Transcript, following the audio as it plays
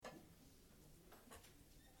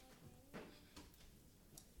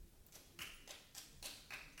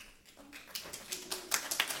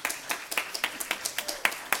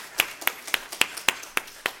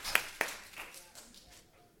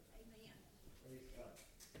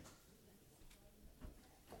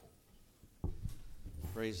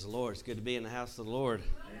Praise the Lord. It's good to be in the house of the Lord.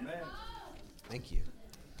 Amen. Thank you.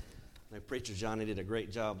 My preacher Johnny did a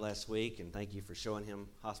great job last week, and thank you for showing him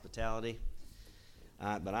hospitality.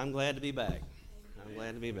 But I'm glad to be back. I'm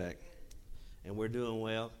glad to be back. And we're doing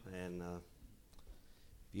well. And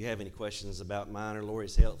if you have any questions about mine or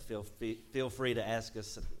Lori's health, feel free to ask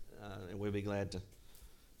us, and we'll be glad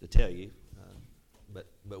to tell you.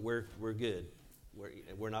 But we're good.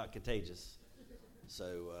 We're not contagious.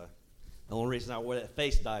 So the only reason I wear that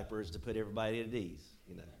face diaper is to put everybody at ease,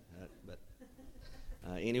 you know.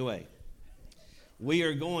 Anyway, we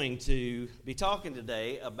are going to be talking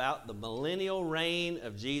today about the millennial reign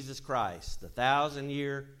of Jesus Christ, the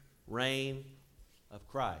 1,000-year reign of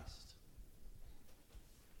Christ.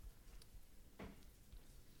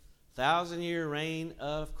 1,000-year reign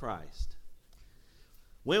of Christ.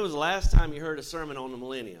 When was the last time you heard a sermon on the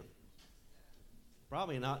millennium?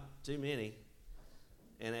 Probably not too many.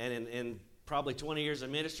 And in probably 20 years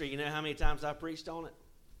of ministry, you know how many times I preached on it?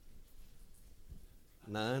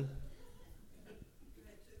 None.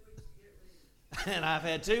 And I've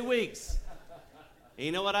had 2 weeks. And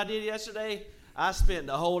you know what I did yesterday? I spent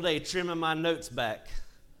the whole day trimming my notes back.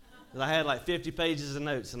 I had like 50 pages of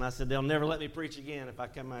notes, and I said, they'll never let me preach again if I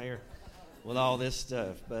come out here with all this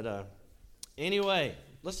stuff. But anyway,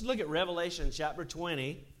 let's look at Revelation chapter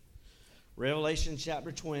 20. Revelation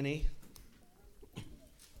chapter 20.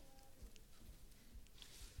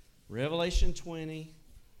 Revelation 20.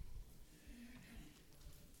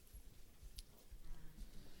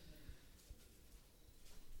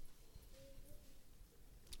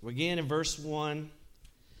 We begin in verse 1.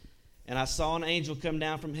 And I saw an angel come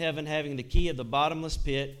down from heaven, having the key of the bottomless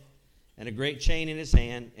pit and a great chain in his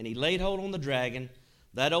hand. And he laid hold on the dragon,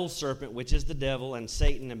 that old serpent, which is the devil and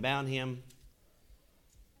Satan, and bound him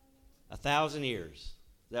 1,000 years. Is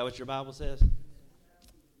that what your Bible says?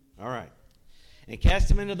 All right. And cast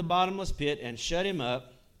him into the bottomless pit and shut him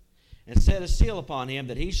up and set a seal upon him,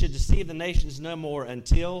 that he should deceive the nations no more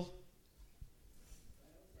until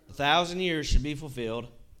 1,000 years should be fulfilled.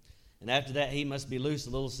 And after that he must be loosed a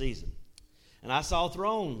little season. And I saw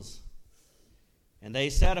thrones, and they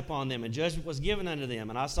sat upon them, and judgment was given unto them.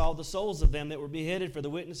 And I saw the souls of them that were beheaded for the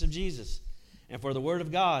witness of Jesus, and for the word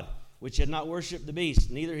of God, which had not worshipped the beast,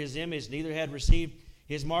 neither his image, neither had received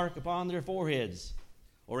his mark upon their foreheads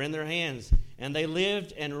or in their hands. And they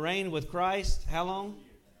lived and reigned with Christ, how long?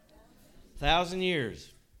 1,000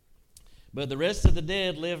 years. But the rest of the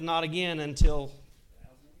dead lived not again until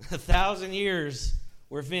 1,000 years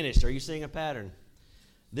were finished. Are you seeing a pattern?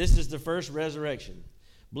 This is the first resurrection.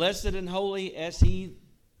 Blessed and holy as he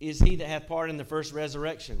is he that hath part in the first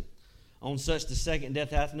resurrection. On such the second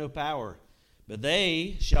death hath no power. But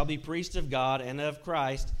they shall be priests of God and of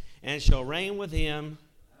Christ, and shall reign with him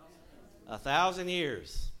 1,000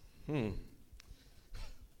 years.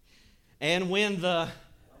 And when the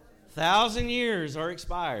 1,000 years are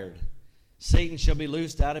expired, Satan shall be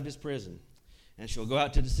loosed out of his prison, and shall go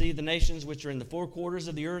out to deceive the nations which are in the four quarters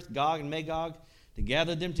of the earth, Gog and Magog, to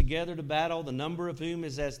gather them together to battle, the number of whom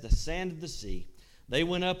is as the sand of the sea. They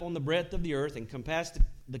went up on the breadth of the earth, and compassed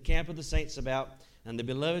the camp of the saints about, and the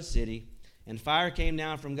beloved city. And fire came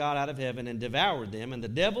down from God out of heaven, and devoured them. And the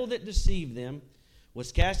devil that deceived them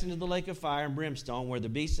was cast into the lake of fire and brimstone, where the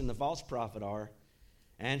beast and the false prophet are,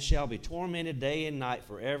 and shall be tormented day and night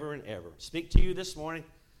forever and ever. Speak to you this morning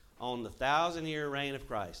on the 1,000-year reign of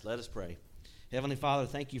Christ. Let us pray. Heavenly Father,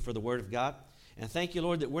 thank you for the word of God. And thank you,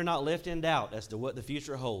 Lord, that we're not left in doubt as to what the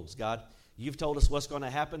future holds. God, you've told us what's going to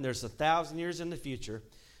happen. There's 1,000 years in the future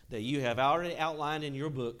that you have already outlined in your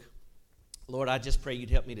book. Lord, I just pray you'd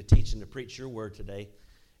help me to teach and to preach your word today,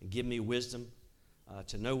 and give me wisdom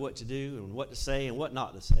to know what to do and what to say and what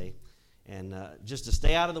not to say. And just to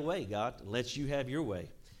stay out of the way, God, and let you have your way.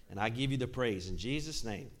 And I give you the praise in Jesus'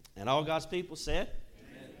 name. And all God's people said,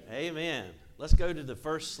 Amen. Amen. Let's go to the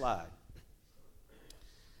first slide.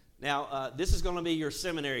 Now, this is going to be your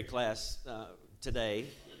seminary class today,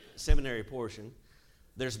 seminary portion.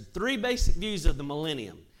 There's 3 basic views of the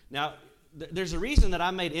millennium. Now, there's a reason that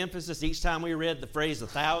I made emphasis each time we read the phrase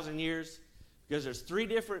 1,000 years, because there's 3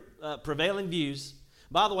 different prevailing views.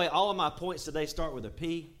 By the way, all of my points today start with a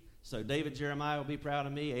P. So David Jeremiah will be proud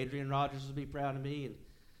of me. Adrian Rogers will be proud of me. And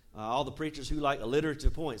all the preachers who like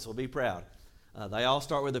alliterative points will be proud. They all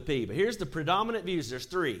start with a P. But here's the predominant views. There's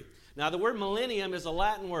 3. Now, the word millennium is a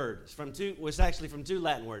Latin word. It's actually from 2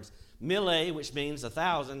 Latin words. Mille, which means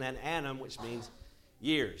 1,000, and annum, which means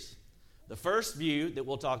years. The first view that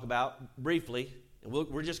we'll talk about briefly, and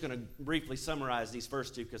we're just going to briefly summarize these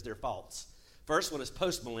first 2 because they're false. First one is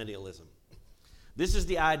postmillennialism. This is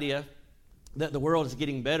the idea that the world is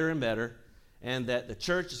getting better and better, and that the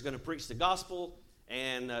church is going to preach the gospel,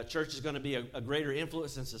 and church is going to be a greater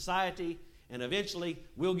influence in society, and eventually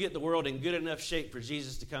we'll get the world in good enough shape for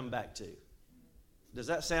Jesus to come back to. Does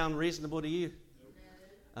that sound reasonable to you?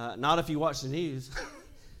 Not if you watch the news,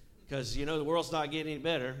 because, you know, the world's not getting any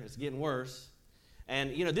better. It's getting worse.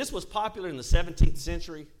 And, you know, this was popular in the 17th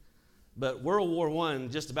century, but World War I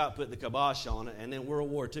just about put the kibosh on it, and then World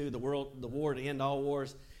War II, the war to end all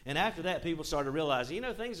wars. And after that, people started realizing, you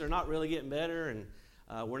know, things are not really getting better, and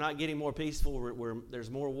we're not getting more peaceful. There's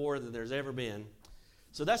more war than there's ever been.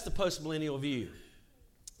 So that's the postmillennial view.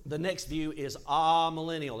 The next view is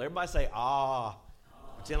amillennial. Everybody say, ah.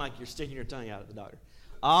 Pretend like you're sticking your tongue out at the doctor.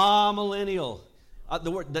 Amillennial.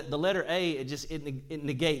 The letter A, it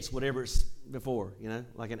negates whatever's before, you know.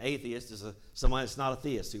 Like an atheist is someone that's not a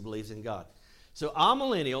theist who believes in God. So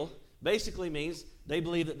amillennial basically means they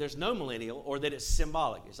believe that there's no millennial, or that it's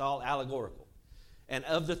symbolic. It's all allegorical. And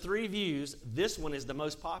of the three views, this one is the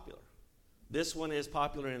most popular. This one is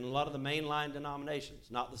popular in a lot of the mainline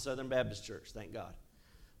denominations, not the Southern Baptist Church, thank God.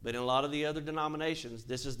 But in a lot of the other denominations,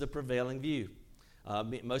 this is the prevailing view.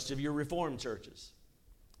 Most of your Reformed churches,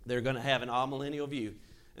 they're going to have an amillennial view.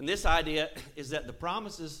 And this idea is that the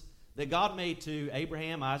promises that God made to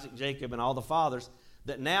Abraham, Isaac, Jacob, and all the fathers,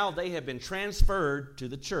 that now they have been transferred to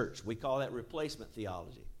the church. We call that replacement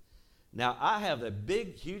theology. Now, I have a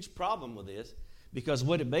big, huge problem with this, because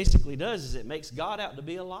what it basically does is it makes God out to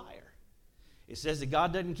be a liar. It says that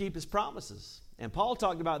God doesn't keep his promises. And Paul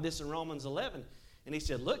talked about this in Romans 11, and he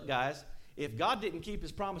said, look, guys, if God didn't keep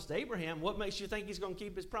his promise to Abraham, what makes you think he's going to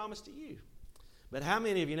keep his promise to you? But how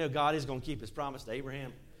many of you know God is going to keep his promise to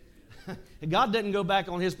Abraham? God doesn't go back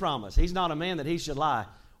on his promise. He's not a man that he should lie,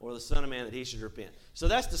 or the son of man that he should repent. So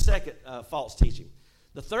that's the second false teaching.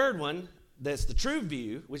 The third one, that's the true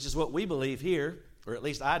view, which is what we believe here, or at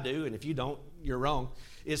least I do, and if you don't, you're wrong,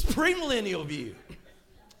 is premillennial view.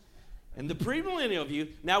 And the premillennial view,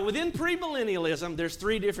 now within premillennialism, there's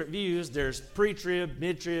three different views. There's pre-trib,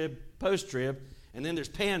 mid-trib, post-trib, and then there's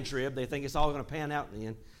pan-trib. They think it's all going to pan out in the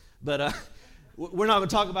end. But we're not going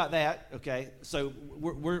to talk about that, okay? So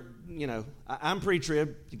we're you know, I'm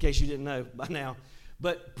pre-trib, in case you didn't know by now.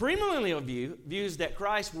 But premillennial view views that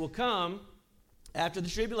Christ will come after the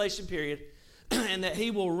tribulation period and that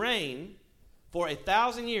he will reign for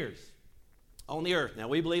 1,000 years on the earth. Now,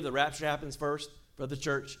 we believe the rapture happens first for the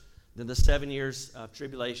church, then the 7 years of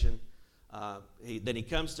tribulation. Then he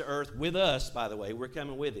comes to earth with us, by the way. We're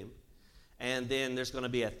coming with him. And then there's going to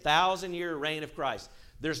be 1,000-year reign of Christ.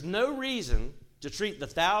 There's no reason to treat the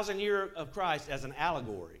 1,000-year of Christ as an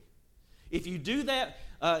allegory. If you do that,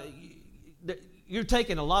 you're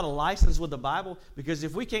taking a lot of license with the Bible, because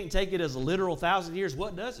if we can't take it as a literal 1,000 years,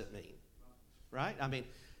 what does it mean? Right? I mean,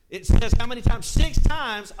 it says how many times? 6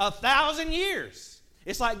 times 1,000 years.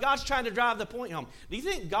 It's like God's trying to drive the point home. Do you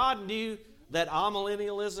think God knew that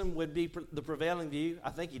amillennialism would be the prevailing view? I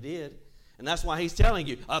think he did. And that's why he's telling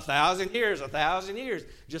you 1,000 years, 1,000 years.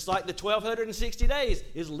 Just like the 1,260 days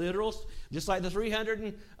is literal. Just like the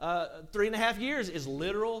 3.5 years is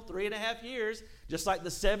literal 3.5 years. Just like the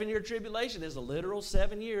 7-year tribulation is a literal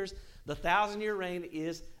 7 years. The 1,000-year reign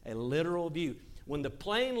is a literal view. When the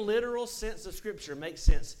plain literal sense of Scripture makes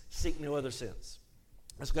sense, seek no other sense.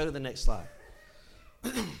 Let's go to the next slide.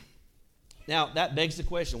 Now, that begs the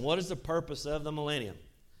question, what is the purpose of the millennium?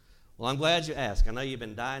 Well, I'm glad you asked. I know you've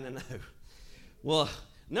been dying to know. Well,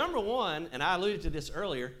 number one, and I alluded to this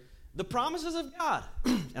earlier, the promises of God.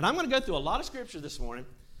 And I'm going to go through a lot of Scripture this morning.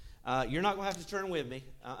 You're not going to have to turn with me.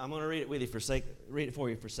 I'm going to read it for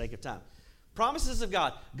you for sake of time. Promises of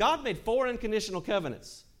God. God made 4 unconditional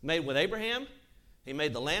covenants. Made with Abraham. He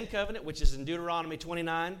made the land covenant, which is in Deuteronomy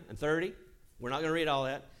 29 and 30. We're not going to read all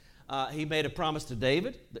that. He made a promise to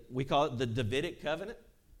David. We call it the Davidic covenant.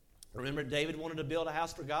 Remember, David wanted to build a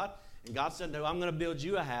house for God, and God said, no, I'm going to build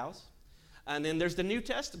you a house. And then there's the New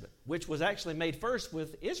Testament, which was actually made first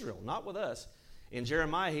with Israel, not with us. In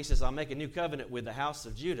Jeremiah, he says, I'll make a new covenant with the house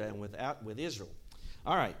of Judah and with Israel.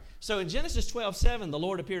 All right. So in Genesis 12:7, the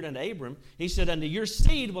Lord appeared unto Abram. He said, unto your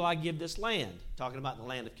seed will I give this land, talking about the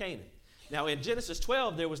land of Canaan. Now, in Genesis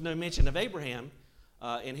 12, there was no mention of Abraham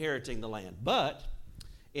inheriting the land. But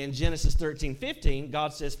in Genesis 13:15,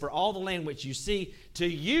 God says, for all the land which you see, to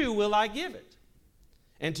you will I give it,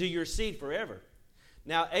 and to your seed forever.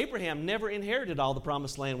 Now, Abraham never inherited all the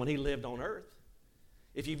promised land when he lived on earth.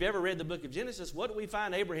 If you've ever read the book of Genesis, what do we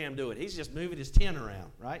find Abraham doing? He's just moving his tent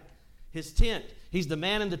around, right? His tent. He's the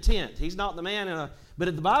man in the tent. He's not the man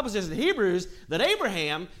but the Bible says in Hebrews that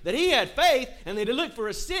Abraham, that he had faith, and that he looked for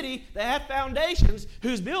a city that had foundations,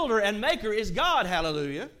 whose builder and maker is God,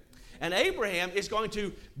 hallelujah. And Abraham is going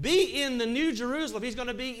to be in the New Jerusalem. He's going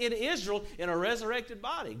to be in Israel in a resurrected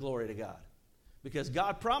body, glory to God. because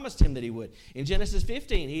God promised him that he would. In Genesis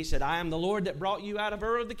 15, he said, I am the Lord that brought you out of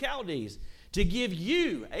Ur of the Chaldees to give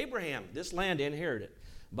you, Abraham, this land to inherit it.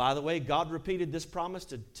 By the way, God repeated this promise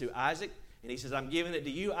to Isaac, and he says, I'm giving it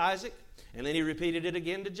to you, Isaac. And then he repeated it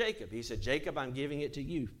again to Jacob. He said, Jacob, I'm giving it to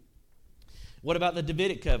you. What about the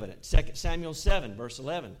Davidic covenant? 2 Samuel 7, verse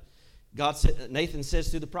 11. Nathan says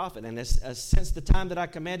through the prophet, and since the time that I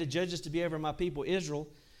commanded judges to be over my people Israel,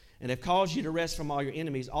 and have caused you to rest from all your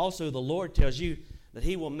enemies, also the Lord tells you that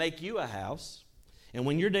he will make you a house. And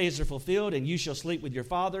when your days are fulfilled and you shall sleep with your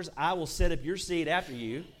fathers, I will set up your seed after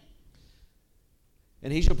you,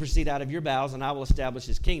 and he shall proceed out of your bowels, and I will establish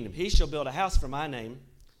his kingdom. He shall build a house for my name,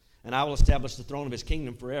 and I will establish the throne of his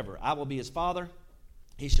kingdom forever. I will be his father,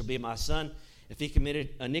 he shall be my son. If he committed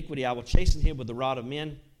iniquity, I will chasten him with the rod of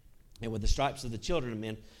men and with the stripes of the children of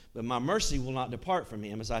men. But my mercy will not depart from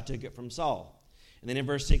him, as I took it from Saul. And then in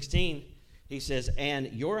verse 16, he says,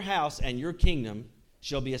 and your house and your kingdom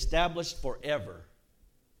shall be established forever.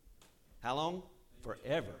 How long?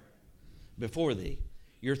 Forever. Before thee.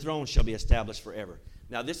 Your throne shall be established forever.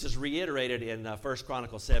 Now, this is reiterated in 1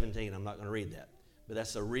 Chronicles 17. I'm not going to read that. But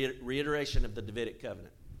that's a reiteration of the Davidic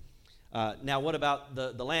covenant. Now, what about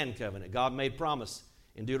the land covenant? God made promise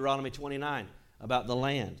in Deuteronomy 29 about the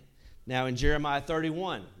land. Now, in Jeremiah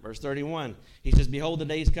 31, verse 31, he says, behold, the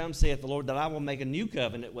days come, saith the Lord, that I will make a new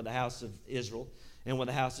covenant with the house of Israel and with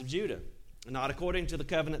the house of Judah, not according to the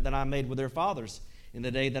covenant that I made with their fathers in the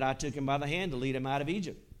day that I took him by the hand to lead him out of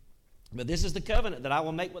Egypt. But this is the covenant that I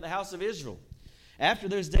will make with the house of Israel. After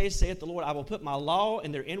those days, saith the Lord, I will put my law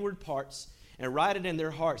in their inward parts and write it in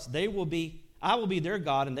their hearts. I will be their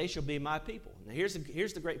God, and they shall be my people. Now, here's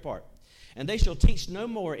the great part. And they shall teach no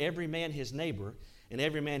more every man his neighbor, and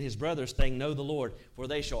every man his brother, saying, know the Lord, for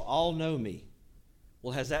they shall all know me.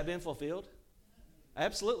 Well, has that been fulfilled?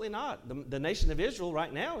 Absolutely not. The nation of Israel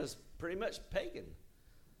right now is pretty much pagan.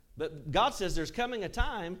 But God says there's coming a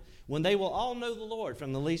time when they will all know the Lord,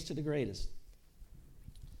 from the least to the greatest.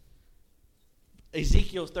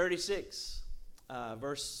 Ezekiel 36,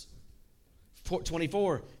 verse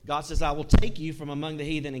 24, God says, I will take you from among the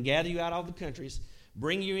heathen and gather you out of the countries,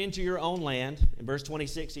 bring you into your own land. In verse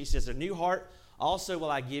 26, he says, a new heart also will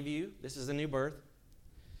I give you. This is a new birth.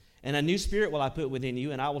 And a new spirit will I put within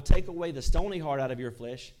you, and I will take away the stony heart out of your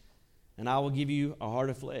flesh, and I will give you a heart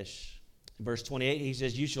of flesh. In verse 28, he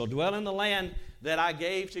says, you shall dwell in the land that I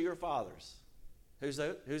gave to your fathers. Who's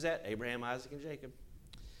that? Abraham, Isaac, and Jacob.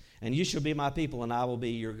 And you shall be my people, and I will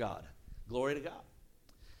be your God. Glory to God.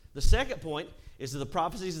 The second point is that the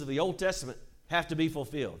prophecies of the Old Testament have to be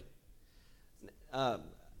fulfilled.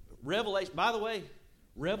 Revelation, by the way,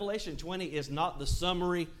 Revelation 20 is not the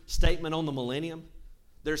summary statement on the millennium.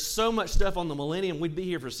 There's so much stuff on the millennium, we'd be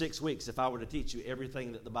here for 6 weeks if I were to teach you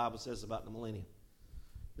everything that the Bible says about the millennium.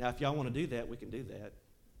 Now, if y'all want to do that, we can do that.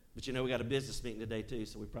 But we got a business meeting today too,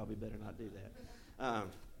 so we probably better not do that.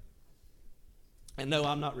 And no,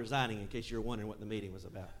 I'm not resigning, in case you're wondering what the meeting was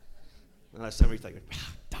about. Unless some of you thinking,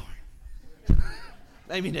 darn.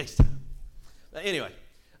 Maybe next time. But anyway,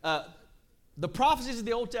 the prophecies of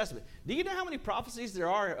the Old Testament. Do you know how many prophecies there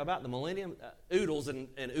are about the millennium? Oodles and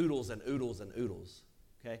oodles and oodles and oodles.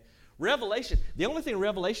 Okay? Revelation, the only thing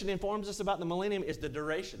Revelation informs us about the millennium is the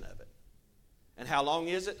duration of it. And how long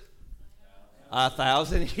is it?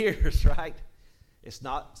 1,000 years, right? It's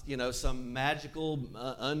not, some magical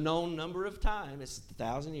unknown number of time. It's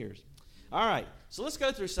 1,000 years. All right, so let's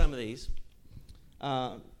go through some of these.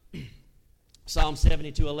 Psalm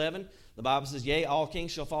 72:11, the Bible says, yea, all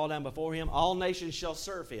kings shall fall down before him, all nations shall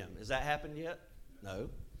serve him. Has that happened yet?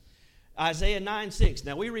 No. Isaiah 9:6.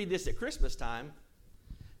 Now we read this at Christmas time.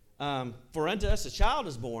 For unto us a child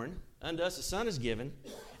is born, unto us a son is given,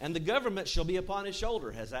 and the government shall be upon his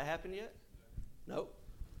shoulder. Has that happened yet? No.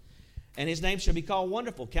 And his name shall be called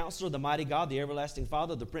Wonderful, Counselor, the Mighty God, the Everlasting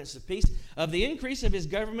Father, the Prince of Peace. Of the increase of his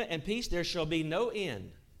government and peace there shall be no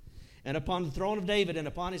end. And upon the throne of David and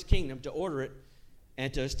upon his kingdom, to order it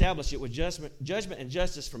and to establish it with judgment and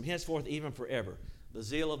justice from henceforth even forever. The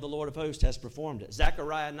zeal of the Lord of hosts has performed it.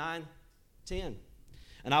 Zechariah 9:10.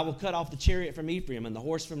 And I will cut off the chariot from Ephraim and the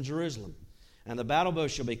horse from Jerusalem. And the battle bow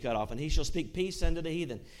shall be cut off, and he shall speak peace unto the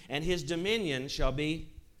heathen. And his dominion shall be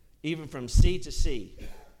even from sea to sea,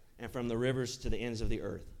 and from the rivers to the ends of the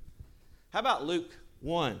earth. How about Luke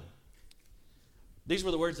 1? These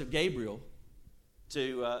were the words of Gabriel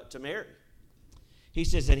to Mary. He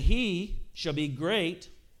says, and he shall be great.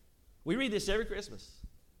 We read this every Christmas.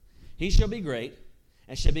 He shall be great,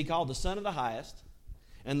 and shall be called the Son of the Highest,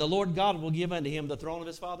 and the Lord God will give unto him the throne of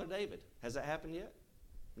his father David. Has that happened yet?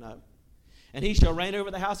 No. And he shall reign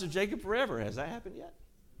over the house of Jacob forever. Has that happened yet?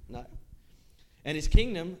 No. And his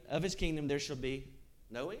kingdom there shall be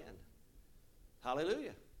no end.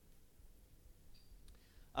 Hallelujah.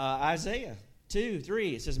 Isaiah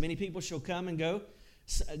 2:3, it says, many people shall come and go.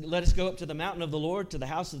 Let us go up to the mountain of the Lord, to the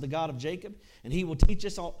house of the God of Jacob, and he will teach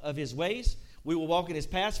us all of his ways. We will walk in his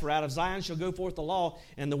paths, for out of Zion shall go forth the law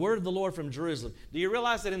and the word of the Lord from Jerusalem. Do you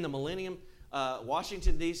realize that in the millennium,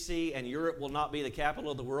 Washington, D.C. and Europe will not be the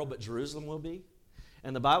capital of the world, but Jerusalem will be?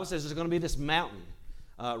 And the Bible says there's going to be this mountain.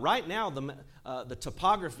 Right now, the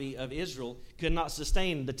topography of Israel could not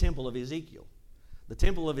sustain the temple of Ezekiel. The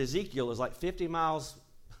temple of Ezekiel is like 50 miles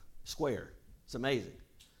square. It's amazing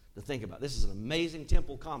to think about. This is an amazing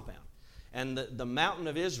temple compound. And the mountain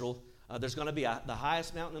of Israel, there's going to be the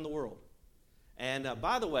highest mountain in the world. And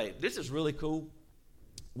by the way, this is really cool.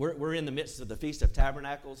 We're in the midst of the Feast of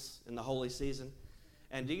Tabernacles in the holy season.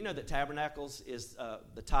 And do you know that Tabernacles is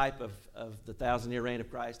the type of the 1,000-year reign of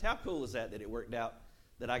Christ? How cool is that it worked out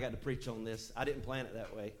that I got to preach on this? I didn't plan it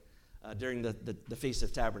that way during the Feast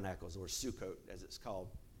of Tabernacles, or Sukkot as it's called.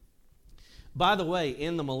 By the way,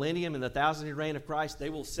 in the millennium, in the 1,000-year reign of Christ, they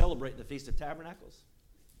will celebrate the Feast of Tabernacles.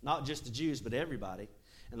 Not just the Jews, but everybody.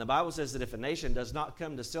 And the Bible says that if a nation does not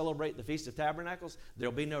come to celebrate the Feast of Tabernacles, there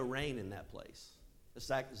will be no rain in that place.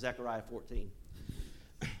 That's Zechariah 14.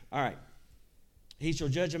 All right. He shall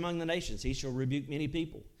judge among the nations. He shall rebuke many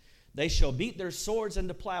people. They shall beat their swords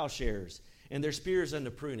into plowshares and their spears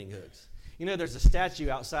into pruning hooks. You know, there's a statue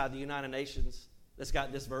outside the United Nations that's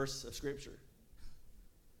got this verse of Scripture.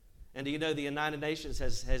 And do you know the United Nations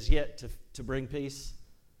has yet to bring peace?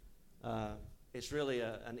 It's really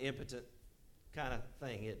an impotent kind of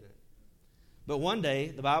thing, isn't it? But one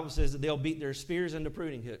day, the Bible says that they'll beat their spears into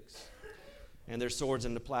pruning hooks and their swords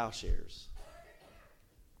into plowshares.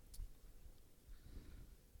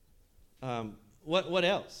 What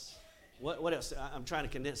else? What else? I'm trying to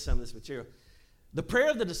condense some of this material. The prayer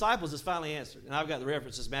of the disciples is finally answered. And I've got the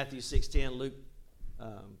references, Matthew 6:10, Luke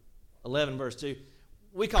 11, verse 2.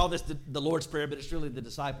 We call this the Lord's Prayer, but it's really the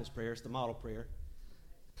disciples' prayer. It's the model prayer.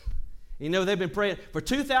 You know, they've been praying for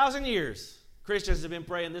 2,000 years. Christians have been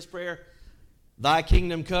praying this prayer. Thy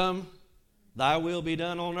kingdom come, thy will be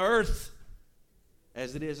done on earth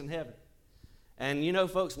as it is in heaven. And you know,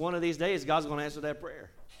 folks, one of these days, God's going to answer that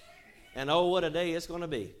prayer. And oh, what a day it's going to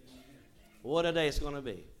be. What a day it's going to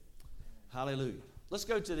be. Hallelujah. Let's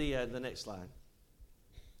go to the next slide.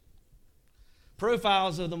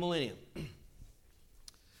 Profiles of the millennium.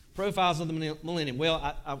 Profiles of the millennium.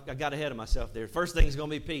 Well, I got ahead of myself there. First thing is going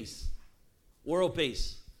to be peace. World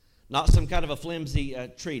peace. Not some kind of a flimsy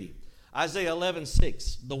treaty. Isaiah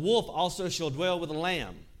 11:6. The wolf also shall dwell with the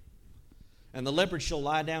lamb, and the leopard shall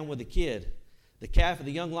lie down with the kid. The calf and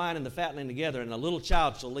the young lion and the fatling together, and a little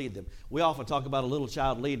child shall lead them. We often talk about a little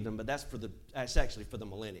child leading them, but that's actually for the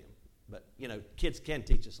millennium. But, you know, kids can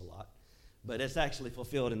teach us a lot. But it's actually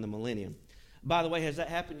fulfilled in the millennium. By the way, has that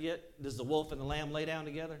happened yet? Does the wolf and the lamb lay down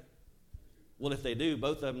together? Well, if they do,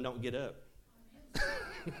 both of them don't get up.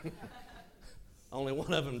 Only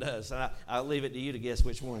one of them does. I'll leave it to you to guess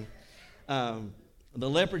which one. The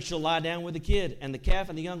leopard shall lie down with the kid, and the calf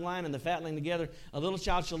and the young lion and the fatling together. A little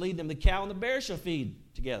child shall lead them. The cow and the bear shall feed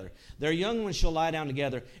together. Their young ones shall lie down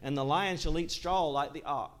together, and the lion shall eat straw like the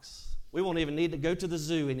ox. We won't even need to go to the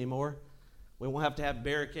zoo anymore. We won't have to have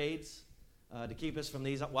barricades to keep us from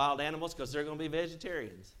these wild animals, because they're going to be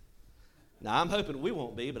vegetarians. Now, I'm hoping we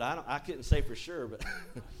won't be, but I couldn't say for sure.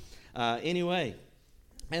 But anyway,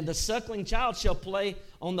 and the suckling child shall play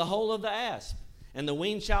on the hole of the asp, and the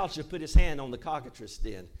weaned child shall put his hand on the cockatrice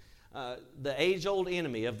den. The age-old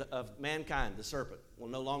enemy of mankind, the serpent, will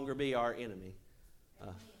no longer be our enemy.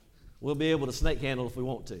 We'll be able to snake handle if we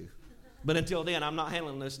want to. But until then, I'm not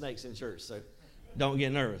handling those snakes in church, so don't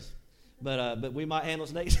get nervous. But we might handle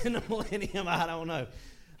snakes in the millennium. I don't know.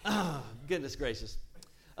 Oh, goodness gracious.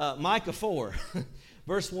 Micah 4,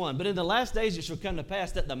 verse 1. But in the last days it shall come to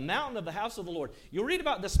pass that the mountain of the house of the Lord. You'll read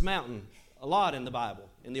about this mountain a lot in the Bible,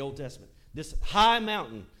 in the Old Testament. This high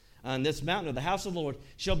mountain, and this mountain of the house of the Lord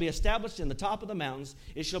shall be established in the top of the mountains.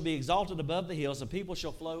 It shall be exalted above the hills, and people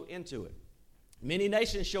shall flow into it. Many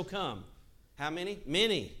nations shall come. How many?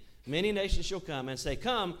 Many. Many nations shall come and say,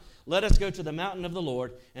 Come, let us go to the mountain of the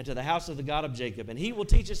Lord and to the house of the God of Jacob, and he will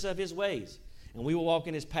teach us of his ways, and we will walk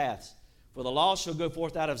in his paths. For the law shall go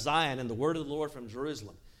forth out of Zion, and the word of the Lord from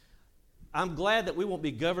Jerusalem. I'm glad that we won't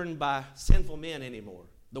be governed by sinful men anymore.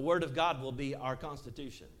 The word of God will be our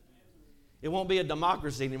constitution. It won't be a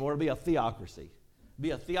democracy anymore. It'll be a theocracy. It'll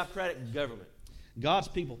be a theocratic government. God's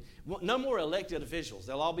people. No more elected officials.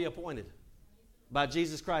 They'll all be appointed by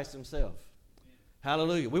Jesus Christ himself.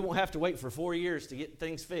 Hallelujah. We won't have to wait for 4 years to get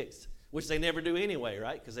things fixed, which they never do anyway,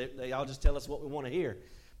 right? Because they all just tell us what we want to hear.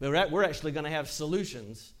 But we're actually going to have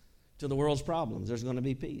solutions to the world's problems. There's going to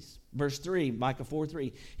be peace. Verse 3, Micah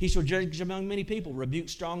 4:3. He shall judge among many people, rebuke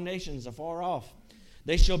strong nations afar off.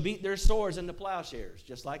 They shall beat their swords into plowshares,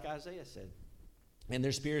 just like Isaiah said, and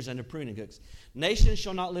their spears into pruning hooks. Nation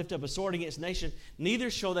shall not lift up a sword against nation, neither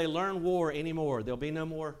shall they learn war anymore. There'll be no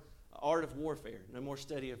more art of warfare, no more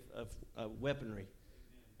study of weaponry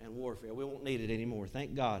and warfare. We won't need it anymore,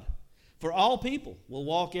 thank God. For all people will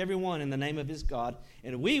walk every one in the name of his God,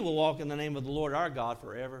 and we will walk in the name of the Lord our God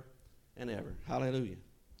forever and ever. Hallelujah.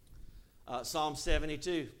 Psalm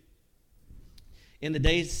 72. In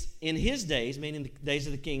his days, meaning the days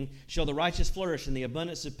of the king, shall the righteous flourish in the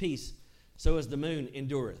abundance of peace, so as the moon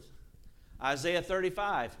endureth. Isaiah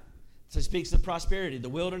 35 speaks of prosperity. The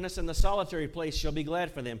wilderness and the solitary place shall be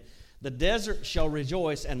glad for them. The desert shall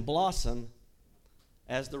rejoice and blossom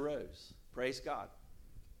as the rose. Praise God.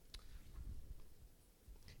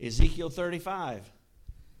 Ezekiel 35,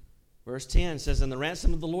 verse 10 says, And the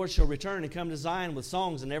ransom of the Lord shall return and come to Zion with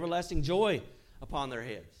songs and everlasting joy upon their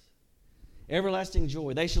heads. Everlasting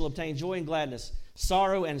joy. They shall obtain joy and gladness.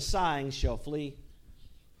 Sorrow and sighing shall flee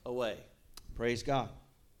away. Praise God.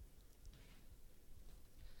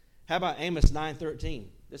 How about Amos 9:13?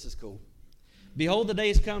 This is cool. Behold, the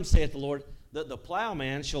days come, saith the Lord, that the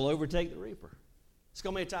plowman shall overtake the reaper. It's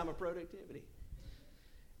going to be a time of productivity.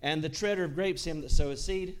 And the treader of grapes him that soweth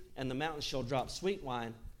seed, and the mountains shall drop sweet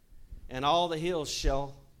wine, and all the hills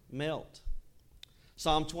shall melt.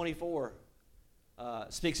 Psalm 24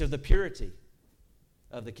 speaks of the purity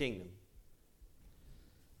of the kingdom.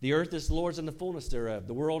 The earth is the Lord's and the fullness thereof,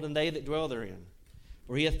 the world and they that dwell therein.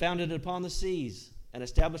 For he hath founded it upon the seas, and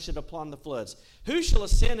established it upon the floods. Who shall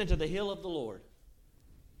ascend into the hill of the Lord?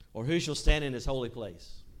 Or who shall stand in his holy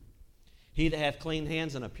place? He that hath clean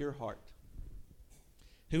hands and a pure heart,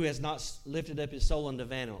 who has not lifted up his soul unto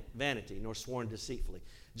vanity, nor sworn deceitfully.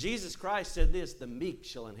 Jesus Christ said this, the meek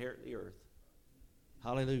shall inherit the earth.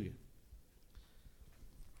 Hallelujah.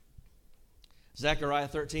 Zechariah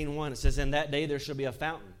 13:1, it says, In that day there shall be a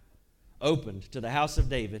fountain opened to the house of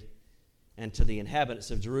David and to the inhabitants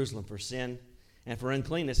of Jerusalem for sin and for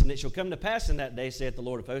uncleanness. And it shall come to pass in that day, saith the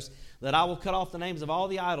Lord of hosts, that I will cut off the names of all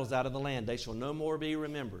the idols out of the land. They shall no more be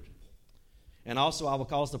remembered. And also I will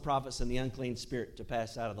cause the prophets and the unclean spirit to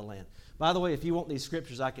pass out of the land. By the way, if you want these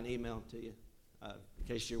scriptures, I can email them to you. In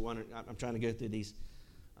case you're wondering, I'm trying to go through these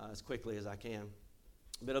as quickly as I can.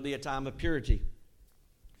 But it'll be a time of purity.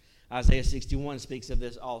 Isaiah 61 speaks of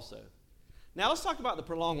this also. Now let's talk about the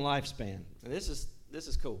prolonged lifespan. And this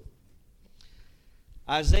is cool.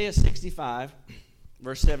 Isaiah 65,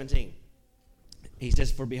 verse 17. He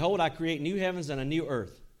says, For behold, I create new heavens and a new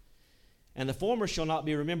earth, and the former shall not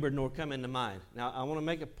be remembered nor come into mind. Now, I want to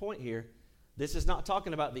make a point here. This is not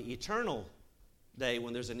talking about the eternal day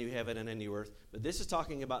when there's a new heaven and a new earth, but this is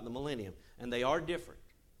talking about the millennium, and they are different.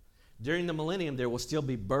 During the millennium, there will still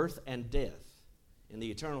be birth and death. In the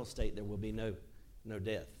eternal state, there will be no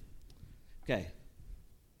death. Okay.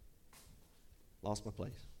 Lost my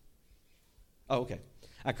place. Oh, okay.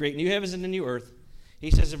 I create new heavens and a new earth. He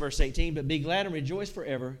says in verse 18, But be glad and rejoice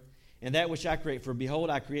forever in that which I create. For behold,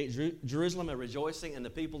 I create Jerusalem a rejoicing and the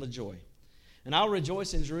people a joy. And I'll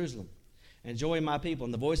rejoice in Jerusalem and joy in my people.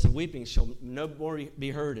 And the voice of weeping shall no more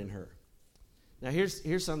be heard in her. Now here's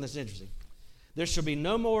something that's interesting. There shall be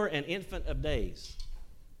no more an infant of days,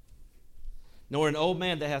 nor an old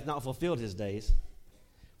man that hath not fulfilled his days.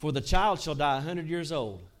 For the child shall die 100 years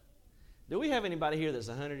old. Do we have anybody here that's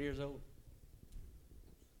 100 years old?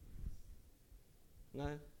 No?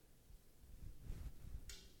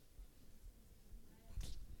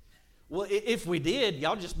 Well, if we did,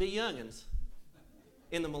 y'all just be youngins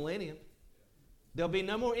in the millennium. There'll be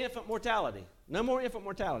no more infant mortality. No more infant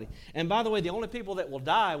mortality. And by the way, the only people that will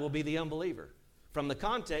die will be the unbeliever. From the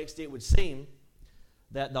context, it would seem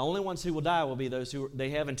that the only ones who will die will be those who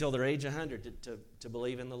they have until their age 100 to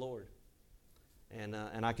believe in the Lord. And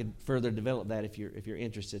I could further develop that if you're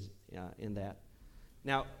interested in that.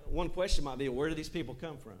 Now, one question might be, where do these people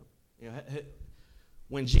come from? You know,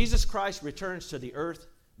 when Jesus Christ returns to the earth,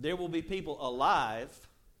 there will be people alive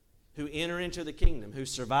who enter into the kingdom, who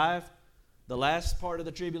survive the last part of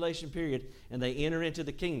the tribulation period, and they enter into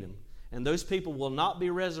the kingdom. And those people will not be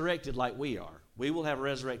resurrected like we are. We will have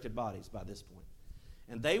resurrected bodies by this point.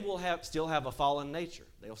 And they will still have a fallen nature.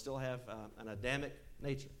 They'll still have an Adamic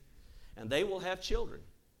nature. And they will have children.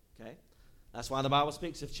 Okay? That's why the Bible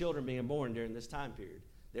speaks of children being born during this time period.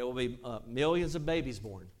 There will be millions of babies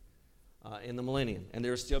born in the millennium. And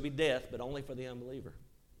there will still be death, but only for the unbeliever.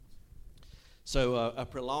 So a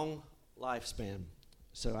prolonged lifespan.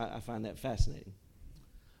 So I find that fascinating.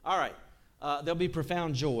 All right. there'll be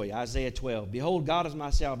profound joy. Isaiah 12. Behold, God is my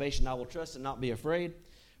salvation. I will trust and not be afraid.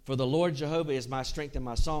 For the Lord Jehovah is my strength and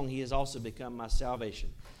my song. He has also become my salvation.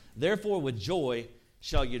 Therefore, with joy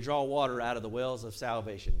shall you draw water out of the wells of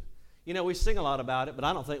salvation. You know, we sing a lot about it, but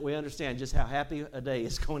I don't think we understand just how happy a day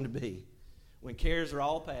it's going to be. When cares are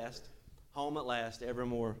all past, home at last,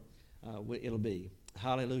 evermore it'll be.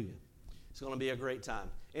 Hallelujah. It's going to be a great time.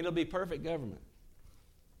 And it'll be perfect government.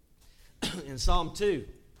 In Psalm 2,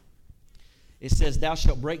 it says, thou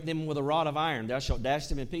shalt break them with a rod of iron. Thou shalt dash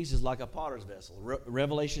them in pieces like a potter's vessel.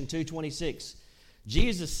 Revelation 2:26.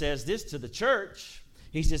 Jesus says this to the church.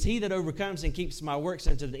 He says, he that overcomes and keeps my works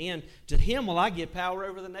unto the end, to him will I give power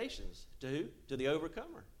over the nations. To who? To the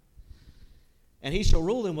overcomer. And he shall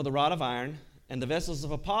rule them with a rod of iron, and the vessels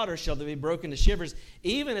of a potter shall be broken to shivers,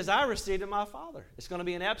 even as I received of my Father. It's going to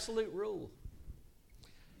be an absolute rule.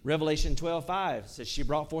 Revelation 12:5 says, she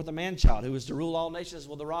brought forth a man-child who was to rule all nations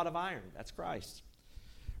with a rod of iron. That's Christ.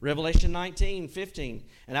 Revelation 19:15,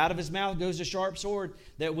 and out of his mouth goes a sharp sword,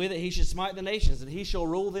 that with it he should smite the nations, and he shall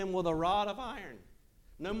rule them with a rod of iron.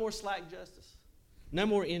 No more slack justice. No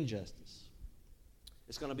more injustice.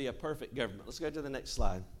 It's going to be a perfect government. Let's go to the next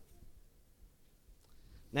slide.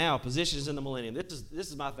 Now, positions in the millennium. This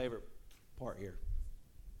is my favorite part here.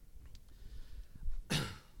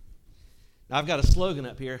 Now, I've got a slogan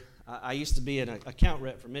up here. I used to be an account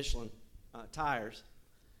rep for Michelin tires.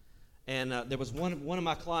 And there was one of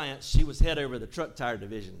my clients, she was head over the truck tire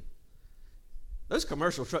division. Those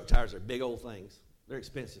commercial truck tires are big old things. They're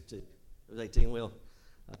expensive, too. Those 18-wheel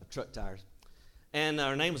truck tires. And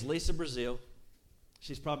her name was Lisa Brazil.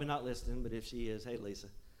 She's probably not listening, but if she is, hey, Lisa.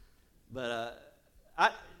 But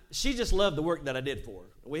she just loved the work that I did for her.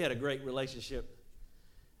 We had a great relationship.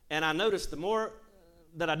 And I noticed the more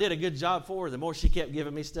that I did a good job for her, the more she kept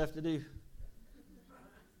giving me stuff to do.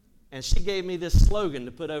 And she gave me this slogan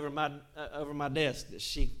to put over my desk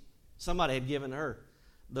that somebody had given her.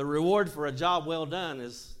 The reward for a job well done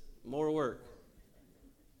is more work.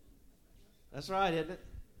 That's right, isn't it?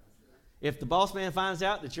 If the boss man finds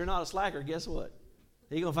out that you're not a slacker, guess what?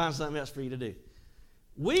 He's going to find something else for you to do.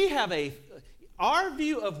 Our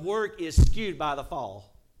view of work is skewed by the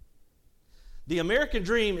fall. The American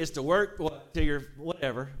dream is to work till you're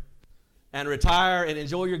whatever and retire and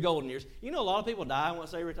enjoy your golden years. You know, a lot of people die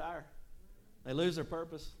once they retire. They lose their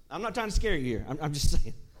purpose. I'm not trying to scare you here. I'm just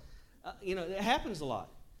saying. It happens a lot.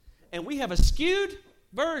 And we have a skewed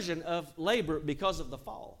version of labor because of the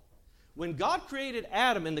fall. When God created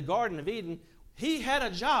Adam in the Garden of Eden, he had a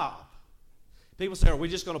job. People say, are we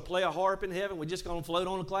just going to play a harp in heaven? We're just going to float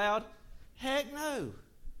on a cloud? Heck no.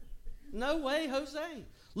 No way, Jose.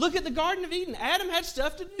 Look at the Garden of Eden. Adam had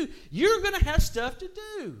stuff to do. You're going to have stuff to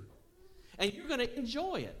do. And you're going to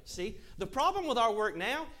enjoy it. See, the problem with our work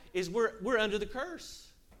now is we're under the curse,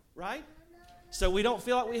 right? So we don't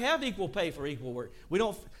feel like we have equal pay for equal work.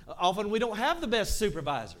 Often we don't have the best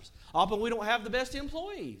supervisors. Often we don't have the best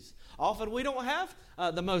employees. Often we don't have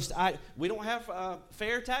we don't have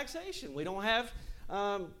fair taxation. We don't have,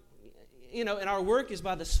 and our work is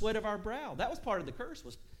by the sweat of our brow. That was part of the curse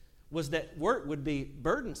was that work would be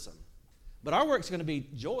burdensome. But our work's going to be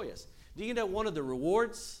joyous. Do you know one of the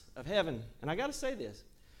rewards of heaven, and I got to say this,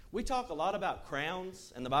 we talk a lot about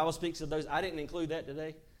crowns, and the Bible speaks of those. I didn't include that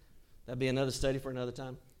today. That'd be another study for another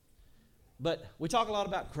time. But we talk a lot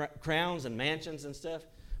about crowns and mansions and stuff.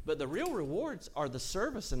 But the real rewards are the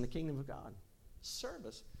service in the kingdom of God.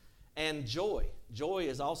 Service. And joy. Joy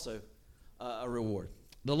is also a reward.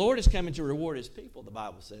 The Lord is coming to reward his people, the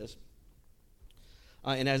Bible says.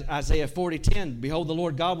 In Isaiah 40:10, behold, the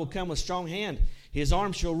Lord God will come with strong hand. His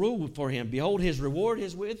arm shall rule for him. Behold, his reward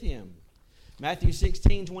is with him. Matthew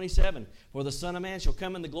 16:27, for the Son of Man shall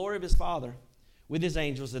come in the glory of his Father with his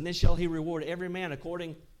angels, and then shall he reward every man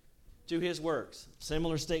according to his works.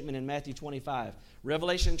 Similar statement in Matthew 25.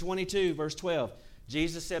 Revelation 22, verse 12.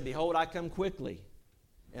 Jesus said, behold, I come quickly,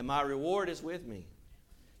 and my reward is with me,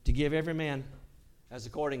 to give every man as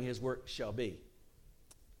according his work shall be.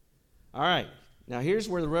 All right. Now here's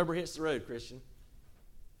where the rubber hits the road, Christian.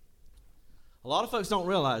 A lot of folks don't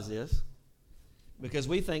realize this because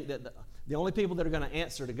we think that the only people that are going to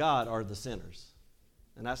answer to God are the sinners.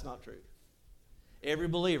 And that's not true. Every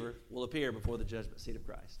believer will appear before the judgment seat of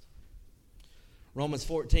Christ. Romans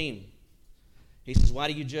 14, he says, why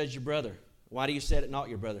do you judge your brother? Why do you set it not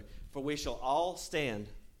your brother? For we shall all stand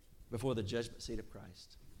before the judgment seat of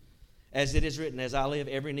Christ. As it is written, as I live,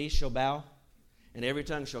 every knee shall bow, and every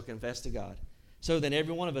tongue shall confess to God. So then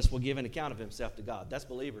every one of us will give an account of himself to God. That's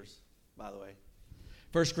believers, by the way.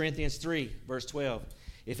 1 Corinthians 3, verse 12.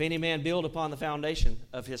 If any man build upon the foundation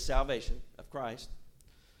of his salvation, of Christ,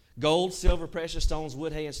 gold, silver, precious stones,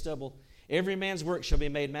 wood, hay, and stubble, Every man's work shall be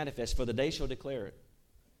made manifest, for the day shall declare it,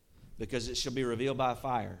 because it shall be revealed by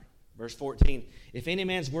fire. Verse 14, if any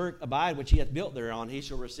man's work abide which he hath built thereon, he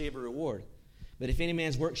shall receive a reward. But if any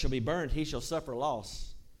man's work shall be burned, he shall suffer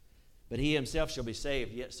loss. But he himself shall be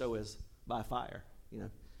saved, yet so is by fire. You know,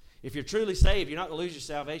 if you're truly saved, you're not going to lose your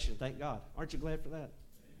salvation. Thank God. Aren't you glad for that? Amen.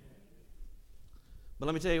 But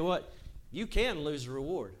let me tell you what, you can lose a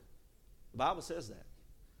reward. The Bible says that.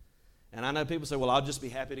 And I know people say, well, I'll just be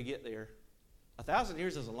happy to get there. 1,000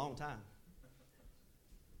 years is a long time.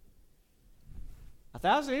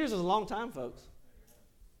 1,000 years is a long time, folks.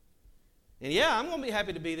 And yeah, I'm going to be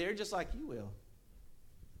happy to be there just like you will.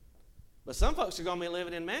 But some folks are going to be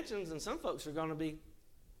living in mansions, and some folks are going to be,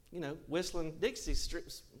 whistling Dixie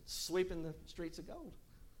strips, sweeping the streets of gold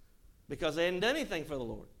because they hadn't done anything for the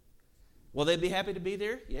Lord. Will they be happy to be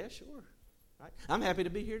there? Yeah, sure. Right? I'm happy to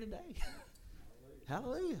be here today.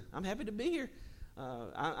 Hallelujah. I'm happy to be here.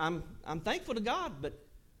 I'm thankful to God, but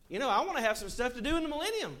I want to have some stuff to do in the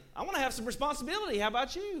millennium. I want to have some responsibility. How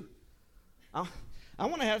about you? I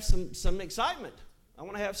want to have some excitement. I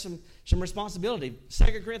want to have some responsibility.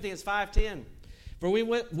 2 Corinthians 5:10. For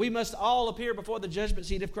we must all appear before the judgment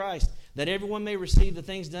seat of Christ, that everyone may receive the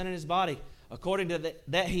things done in his body, according to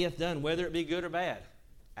that he hath done, whether it be good or bad.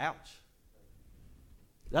 Ouch.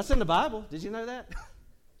 That's in the Bible. Did you know that?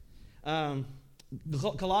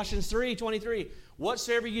 Colossians 3:23.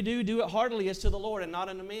 Whatsoever you do, do it heartily as to the Lord and not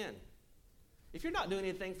unto men. If you're not doing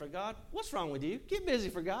anything for God, what's wrong with you? Get busy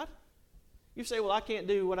for God. You say, well, I can't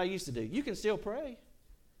do what I used to do. You can still pray.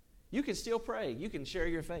 You can still pray. You can share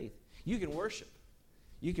your faith. You can worship.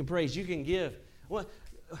 You can praise. You can give. Well,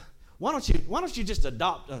 why don't you just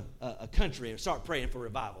adopt a country and start praying for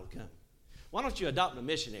revival to come? Why don't you adopt a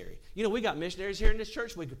missionary? We got missionaries here in this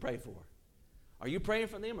church we could pray for. Are you praying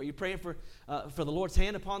for them? Are you praying for the Lord's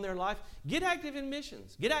hand upon their life? Get active in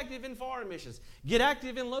missions. Get active in foreign missions. Get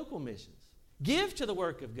active in local missions. Give to the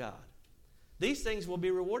work of God. These things will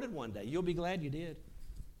be rewarded one day. You'll be glad you did.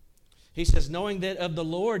 He says, knowing that of the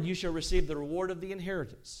Lord you shall receive the reward of the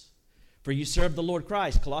inheritance. For you serve the Lord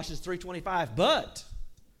Christ. Colossians 3:25. But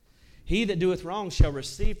he that doeth wrong shall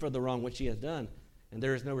receive for the wrong which he hath done. And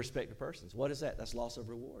there is no respect of persons. What is that? That's loss of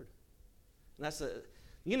reward. And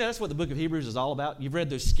that's what the book of Hebrews is all about. You've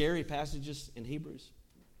read those scary passages in Hebrews.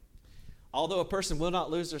 Although a person will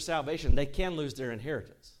not lose their salvation, they can lose their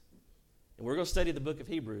inheritance. And we're going to study the book of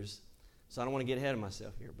Hebrews, so I don't want to get ahead of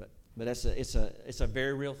myself here, but it's a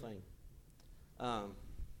very real thing.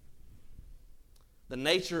 The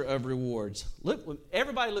nature of rewards.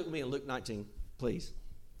 Everybody look with me in Luke 19, please.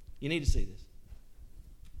 You need to see this.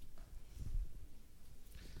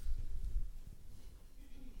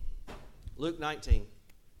 Luke 19.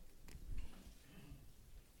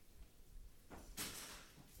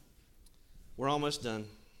 We're almost done.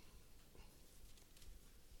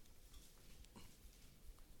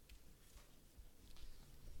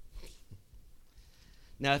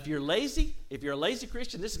 Now, if you're a lazy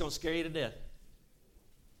Christian, this is going to scare you to death.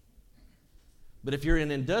 But if you're an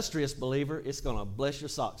industrious believer, it's going to bless your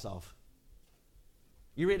socks off.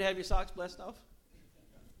 You ready to have your socks blessed off?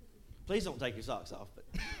 Please don't take your socks off. But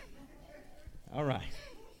all right.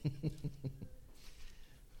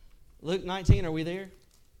 Luke 19, are we there?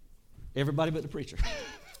 Everybody but the preacher.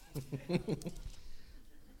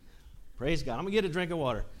 Praise God. I'm going to get a drink of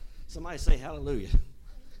water. Somebody say hallelujah.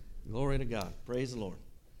 Glory to God. Praise the Lord.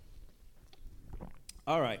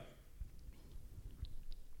 All right.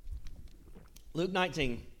 Luke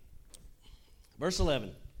 19, verse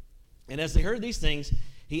 11. And as they heard these things,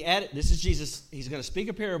 he added, this is Jesus, he's going to speak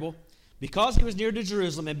a parable, because he was near to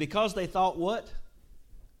Jerusalem and because they thought what?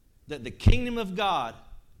 That the kingdom of God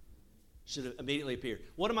should immediately appear.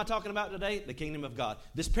 What am I talking about today? The kingdom of God.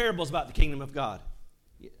 This parable is about the kingdom of God.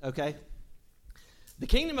 Okay? The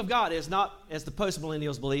kingdom of God is not, as the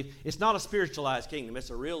postmillennials believe, it's not a spiritualized kingdom.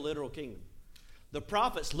 It's a real, literal kingdom. The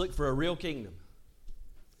prophets looked for a real kingdom.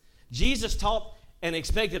 Jesus taught and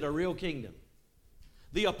expected a real kingdom.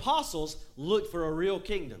 The apostles looked for a real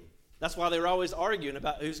kingdom. That's why they were always arguing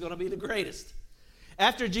about who's going to be the greatest.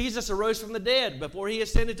 After Jesus arose from the dead, before he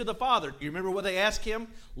ascended to the Father, you remember what they asked him?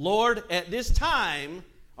 Lord, at this time,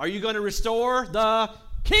 are you going to restore the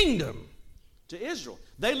kingdom to Israel?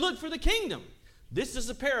 They looked for the kingdom. This is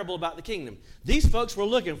a parable about the kingdom. These folks were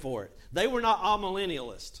looking for it. They were not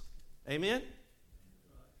amillennialists. Amen?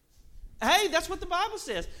 Hey, that's what the Bible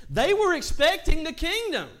says. They were expecting the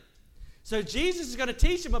kingdom. So Jesus is going to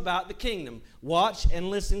teach them about the kingdom. Watch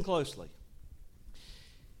and listen closely.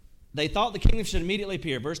 They thought the kingdom should immediately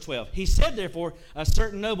appear. Verse 12. He said, therefore, a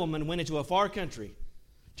certain nobleman went into a far country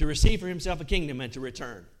to receive for himself a kingdom and to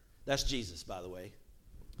return. That's Jesus, by the way.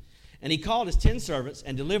 And he called his 10 servants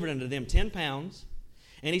and delivered unto them 10 pounds.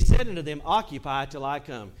 And he said unto them, occupy till I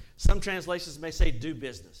come. Some translations may say do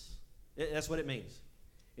business. That's what it means.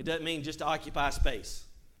 It doesn't mean just to occupy space.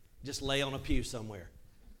 Just lay on a pew somewhere.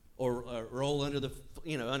 Or roll under the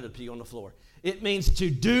pew on the floor. It means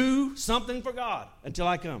to do something for God until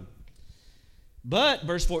I come. But,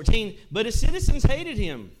 verse 14, but his citizens hated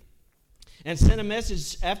him and sent a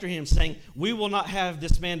message after him saying, we will not have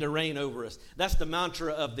this man to reign over us. That's the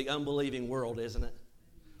mantra of the unbelieving world, isn't it?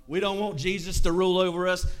 We don't want Jesus to rule over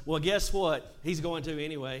us. Well, guess what? He's going to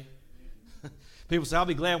anyway. People say, I'll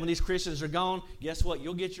be glad when these Christians are gone. Guess what?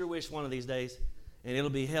 You'll get your wish one of these days, and it'll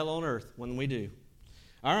be hell on earth when we do.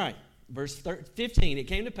 All right, verse 15. It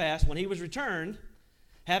came to pass when he was returned,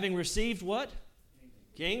 having received what?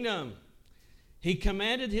 Kingdom. He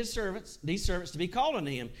commanded these servants to be called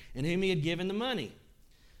unto him, and whom he had given the money,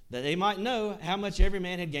 that they might know how much every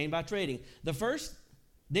man had gained by trading.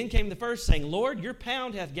 Then came the first, saying, Lord, your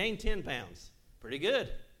pound hath gained 10 pounds. Pretty good.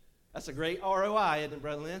 That's a great ROI, isn't it,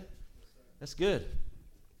 Brother Lynn? That's good.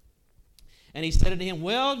 And he said unto him,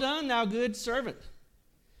 well done, thou good servant.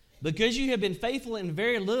 Because you have been faithful in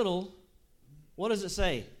very little, what does it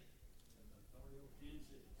say?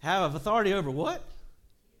 Have authority over what?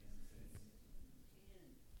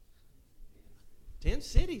 10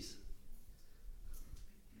 cities.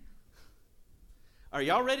 Are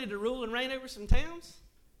y'all ready to rule and reign over some towns?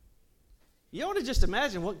 You ought to just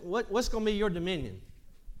imagine what's going to be your dominion.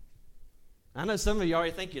 I know some of you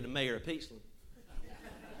already think you're the mayor of Peachland.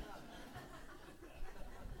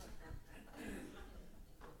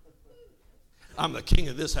 I'm the king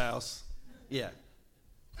of this house. Yeah.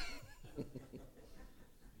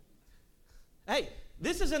 Hey,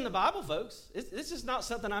 this is in the Bible, folks. This is not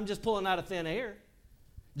something I'm just pulling out of thin air.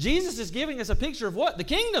 Jesus is giving us a picture of what? The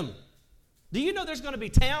kingdom. Do you know there's going to be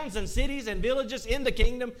towns and cities and villages in the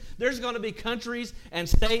kingdom? There's going to be countries and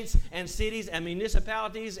states and cities and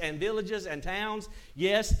municipalities and villages and towns.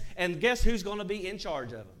 Yes, and guess who's going to be in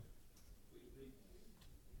charge of them?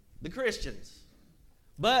 The Christians.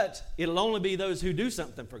 But it'll only be those who do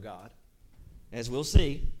something for God, as we'll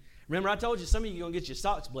see. Remember, I told you some of you are going to get your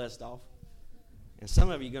socks blessed off, and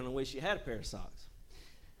some of you are going to wish you had a pair of socks.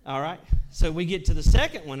 All right, so we get to the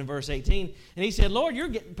second one in verse 18, and he said, Lord,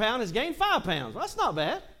 your pound has gained 5 pounds. Well, that's not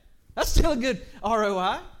bad. That's still a good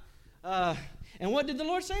ROI. And what did the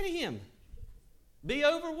Lord say to him? Be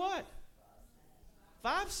over what?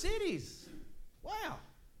 5 cities. Wow.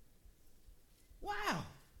 Wow.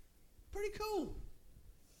 Pretty cool.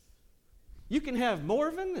 You can have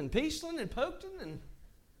Morven and Peachland and Polkton and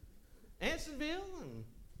Ansonville and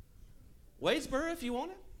Wadesboro if you want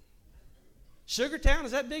it. Sugartown,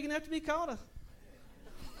 is that big enough to be called a...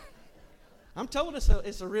 I'm told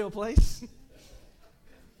it's a real place.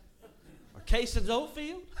 Or Cason's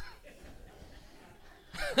Oldfield.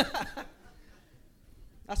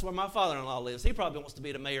 That's where my father-in-law lives. He probably wants to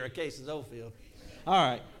be the mayor of Cason's Oldfield. All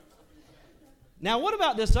right. Now, what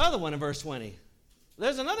about this other one in verse 20?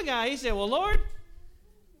 There's another guy, he said, well, Lord,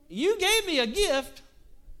 you gave me a gift,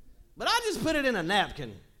 but I just put it in a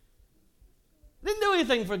napkin. Didn't do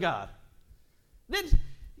anything for God. I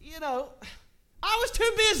was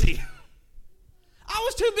too busy. I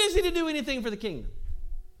was too busy to do anything for the kingdom.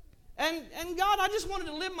 And God, I just wanted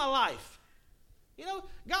to live my life.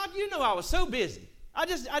 God, I was so busy. I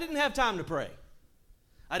didn't have time to pray.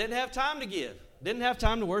 I didn't have time to give. Didn't have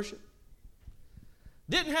time to worship.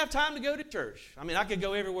 Didn't have time to go to church. I mean, I could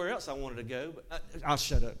go everywhere else I wanted to go, but I'll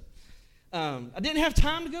shut up. I didn't have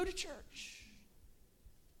time to go to church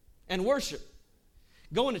and worship.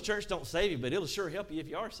 Going to church don't save you, but it'll sure help you if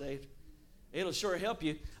you are saved. It'll sure help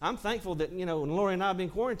you. I'm thankful that, when Lori and I have been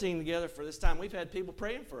quarantined together for this time, we've had people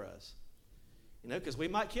praying for us. Because we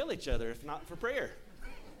might kill each other if not for prayer.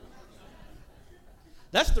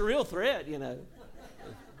 That's the real threat,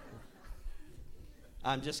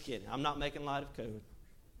 I'm just kidding. I'm not making light of COVID.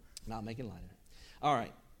 Not making light of it. All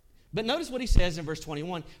right. But notice what he says in verse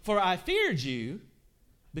 21. For I feared you,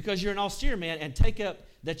 because you're an austere man, and take up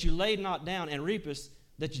that you laid not down, and reapest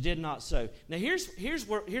that you did not sow. Now here's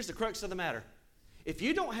the crux of the matter. If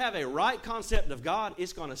you don't have a right concept of God,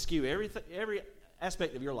 it's going to skew every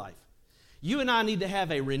aspect of your life. You and I need to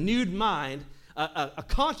have a renewed mind, a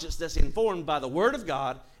conscience that's informed by the Word of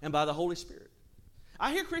God and by the Holy Spirit.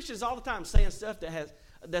 I hear Christians all the time saying stuff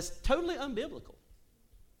that's totally unbiblical.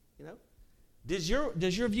 Does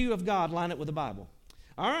your view of God line up with the Bible?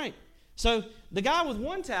 All right. So the guy with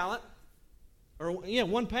 1 talent,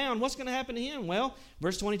 1 pound, what's going to happen to him? Well,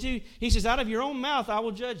 verse 22, he says, out of your own mouth I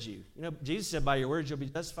will judge you. Jesus said, by your words you'll be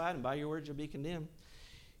justified, and by your words you'll be condemned.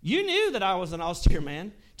 You knew that I was an austere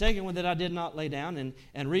man, taking that I did not lay down,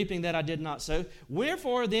 and reaping that I did not sow.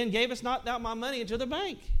 Wherefore then gavest not thou my money into the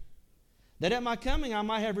bank, that at my coming I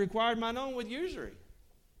might have required mine own with usury?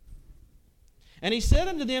 And he said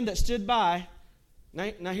unto them that stood by,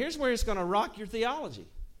 now here's where it's going to rock your theology.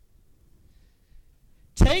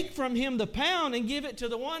 Take from him the pound and give it to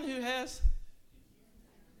the one who has.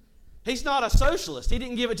 He's not a socialist. He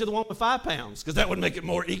didn't give it to the one with 5 pounds, because that would make it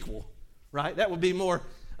more equal, right? That would be more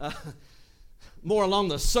along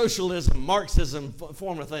the socialism, Marxism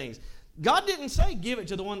form of things. God didn't say give it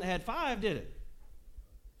to the one that had 5, did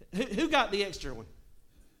it? Who got the extra one?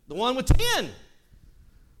 The one with 10.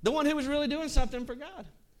 The one who was really doing something for God.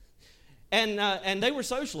 And they were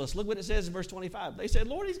socialists. Look what it says in verse 25. They said,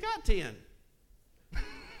 Lord, he's got 10.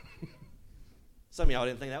 Some of y'all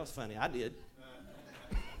didn't think that was funny. I did.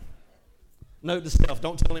 Note to self,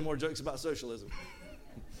 don't tell any more jokes about socialism.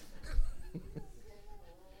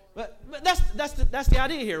 but that's the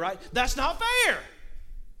idea here, right? That's not fair.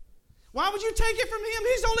 Why would you take it from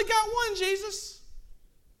him? He's only got one, Jesus.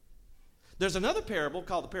 There's another parable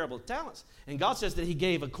called the parable of talents, and God says that he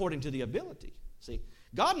gave according to the ability. See,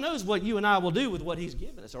 God knows what you and I will do with what he's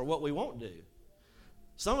given us, or what we won't do.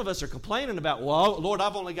 Some of us are complaining about, well, Lord,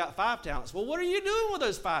 I've only got 5 talents. Well, what are you doing with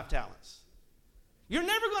those 5 talents? You're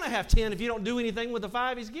never going to have 10 if you don't do anything with the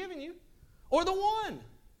 5 he's given you, or the 1.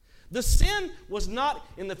 The sin was not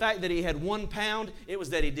in the fact that he had 1 pound. It was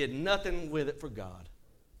that he did nothing with it for God.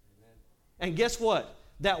 Amen. And guess what?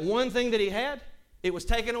 That one thing that he had, it was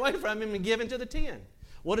taken away from him and given to the 10.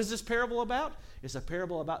 What is this parable about? It's a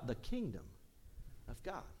parable about the kingdom of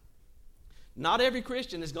God. Not every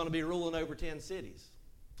Christian is going to be ruling over 10 cities.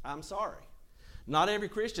 I'm sorry. Not every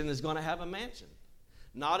Christian is going to have a mansion.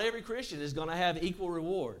 Not every Christian is going to have equal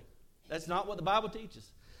reward. That's not what the Bible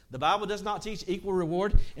teaches. The Bible does not teach equal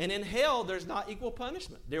reward, and in hell there's not equal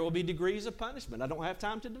punishment. There will be degrees of punishment. I don't have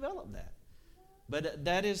time to develop that. But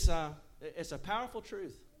that is, it's a powerful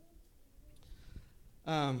truth.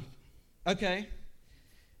 Okay.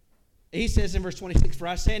 He says in verse 26, For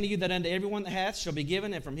I say unto you that unto everyone that hath shall be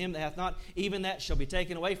given, and from him that hath not, even that shall be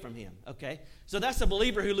taken away from him. Okay? So that's the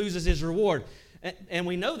believer who loses his reward. And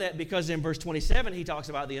we know that because in verse 27 he talks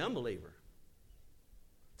about the unbeliever.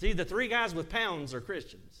 See, the 3 guys with pounds are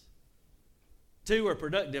Christians. 2 are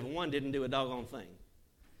productive, and 1 didn't do a doggone thing.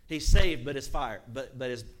 He's saved, but is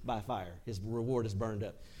by fire. His reward is burned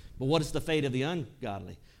up. But what is the fate of the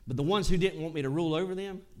ungodly? But the ones who didn't want me to rule over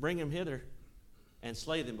them, bring them hither and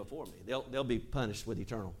slay them before me. They'll be punished with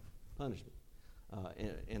eternal punishment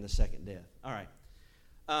in the second death. All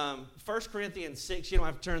right. 1 Corinthians 6, you don't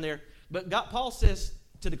have to turn there. But Paul says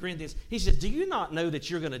to the Corinthians, he says, do you not know that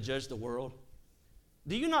you're going to judge the world?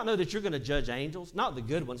 Do you not know that you're going to judge angels? Not the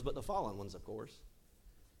good ones, but the fallen ones, of course.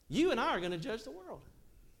 You and I are going to judge the world.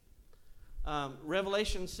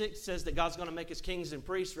 Revelation 6 says that God's going to make us kings and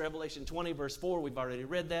priests. Revelation 20, verse 4, we've already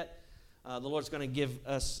read that. The Lord's going to give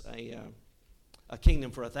us a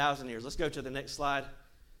kingdom for 1,000 years. Let's go to the next slide,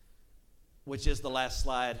 which is the last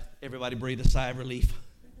slide. Everybody breathe a sigh of relief.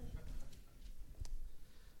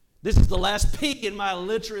 This is the last P in my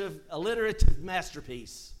alliterative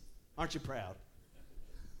masterpiece. Aren't you proud?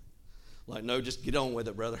 Like, no, just get on with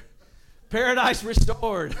it, brother. Paradise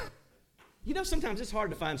restored. You know, sometimes it's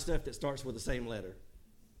hard to find stuff that starts with the same letter.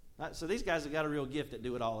 Right? So these guys have got a real gift that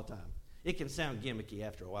do it all the time. It can sound gimmicky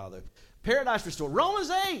after a while, though. Paradise restored.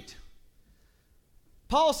 Romans 8.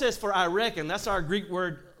 Paul says, for I reckon, that's our Greek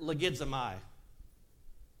word, logizomai.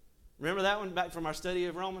 Remember that one back from our study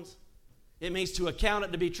of Romans? It means to account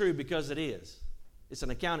it to be true because it is. It's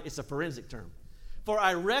a forensic term. For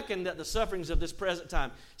I reckon that the sufferings of this present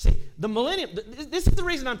time. See, the millennium, this is the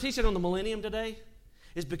reason I'm teaching on the millennium today,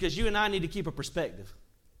 is because you and I need to keep a perspective.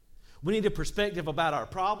 We need a perspective about our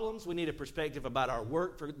problems. We need a perspective about our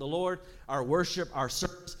work for the Lord, our worship, our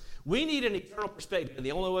service. We need an eternal perspective, and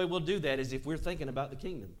the only way we'll do that is if we're thinking about the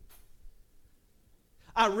kingdom.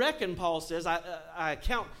 I reckon, Paul says, I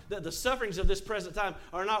account that the sufferings of this present time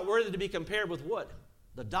are not worthy to be compared with what?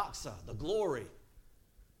 The doxa, the glory.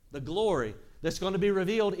 The glory that's going to be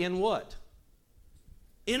revealed in what?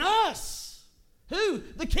 In us. Who?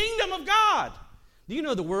 The kingdom of God. Do you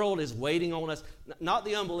know the world is waiting on us? Not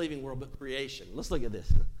the unbelieving world, but creation. Let's look at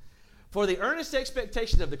this. For the earnest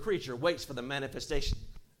expectation of the creature waits for the manifestation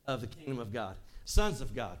of the kingdom of God. Sons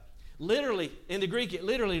of God. Literally, in the Greek, it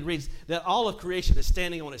literally reads that all of creation is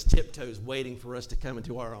standing on its tiptoes waiting for us to come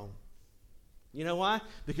into our own. You know why?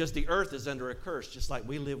 Because the earth is under a curse, just like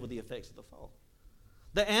we live with the effects of the fall.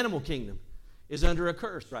 The animal kingdom is under a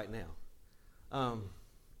curse right now.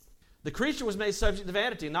 The creature was made subject to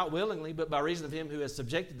vanity, not willingly, but by reason of him who has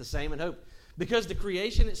subjected the same in hope. Because the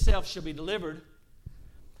creation itself shall be delivered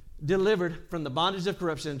from the bondage of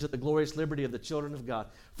corruption into the glorious liberty of the children of God.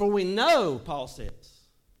 For we know, Paul says,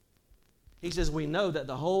 he says, we know that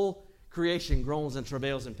the whole creation groans and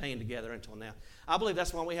travails in pain together until now. I believe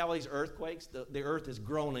that's why we have all these earthquakes. The earth is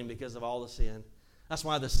groaning because of all the sin. That's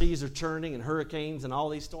why the seas are churning and hurricanes and all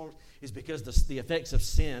these storms is because the effects of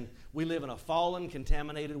sin. We live in a fallen,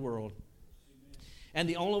 contaminated world. And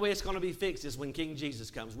the only way it's going to be fixed is when King Jesus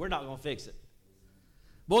comes. We're not going to fix it.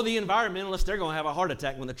 Boy, the environmentalists, they're going to have a heart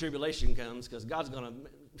attack when the tribulation comes because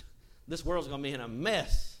this world's going to be in a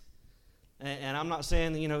mess. And I'm not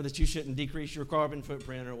saying, that you shouldn't decrease your carbon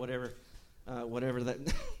footprint or whatever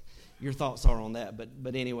that your thoughts are on that.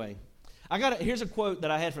 But anyway, here's a quote that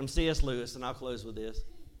I had from C.S. Lewis, and I'll close with this.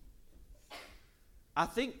 I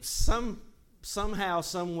think somehow,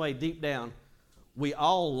 some way, deep down, we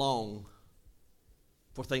all long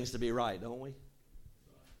for things to be right, don't we?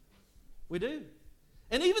 We do.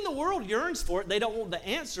 And even the world yearns for it. They don't want the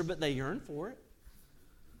answer, but they yearn for it.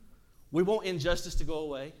 We want injustice to go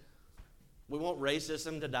away. We want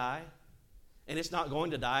racism to die. And it's not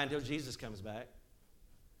going to die until Jesus comes back.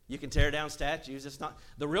 You can tear down statues.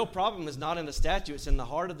 The real problem is not in the statue. It's in the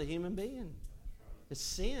heart of the human being. It's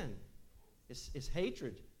sin. It's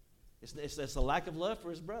hatred. It's the lack of love for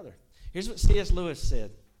his brother. Here's what C.S. Lewis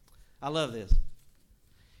said. I love this.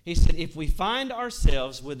 He said, if we find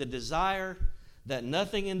ourselves with a desire that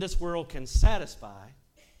nothing in this world can satisfy,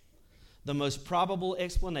 the most probable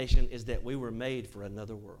explanation is that we were made for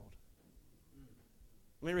another world.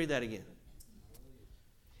 Let me read that again.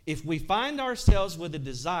 If we find ourselves with a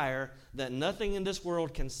desire that nothing in this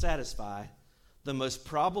world can satisfy, the most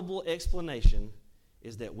probable explanation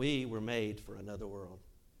is that we were made for another world.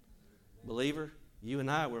 Believer, you and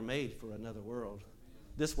I were made for another world.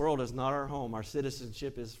 This world is not our home. Our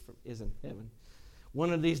citizenship is in heaven.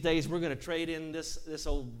 One of these days, we're going to trade in this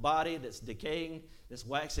old body that's decaying, that's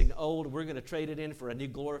waxing old. We're going to trade it in for a new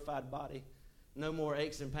glorified body. No more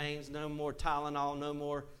aches and pains, no more Tylenol, no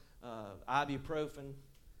more ibuprofen,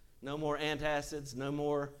 no more antacids, no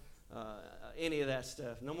more any of that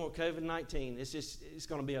stuff. No more COVID-19. It's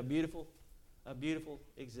going to be a beautiful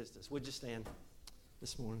existence. Would you stand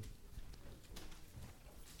this morning?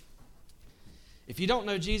 If you don't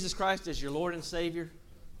know Jesus Christ as your Lord and Savior,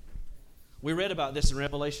 we read about this in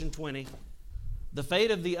Revelation 20. The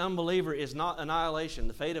fate of the unbeliever is not annihilation.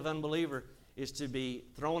 The fate of unbeliever is to be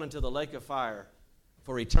thrown into the lake of fire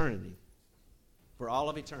for eternity, for all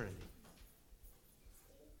of eternity.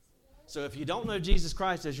 So if you don't know Jesus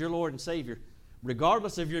Christ as your Lord and Savior,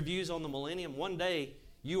 regardless of your views on the millennium, one day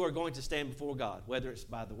you are going to stand before God, whether it's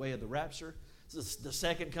by the way of the rapture, the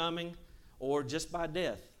second coming, or just by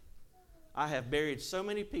death. I have buried so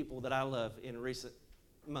many people that I love in recent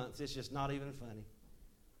months. It's just not even funny.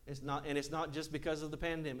 It's not just because of the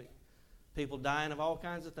pandemic. People dying of all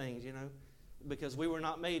kinds of things, because we were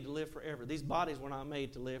not made to live forever. These bodies were not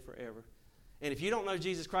made to live forever. And if you don't know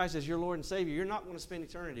Jesus Christ as your Lord and Savior, you're not going to spend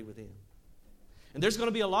eternity with Him. And there's going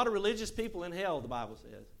to be a lot of religious people in hell, the Bible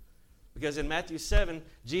says. Because in Matthew 7,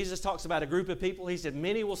 Jesus talks about a group of people. He said,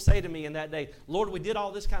 many will say to me in that day, Lord, we did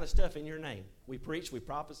all this kind of stuff in your name. We preached, we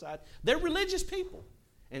prophesied. They're religious people.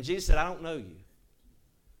 And Jesus said, I don't know you.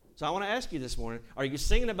 So I want to ask you this morning, are you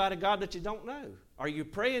singing about a God that you don't know? Are you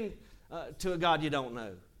praying to a God you don't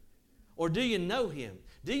know? Or do you know Him?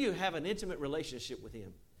 Do you have an intimate relationship with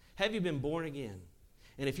Him? Have you been born again?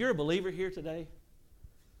 And if you're a believer here today,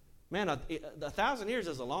 man, 1,000 years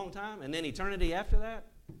is a long time, and then eternity after that,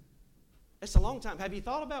 it's a long time. Have you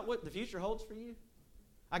thought about what the future holds for you?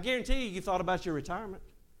 I guarantee you thought about your retirement.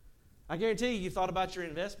 I guarantee you thought about your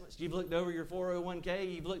investments. You've looked over your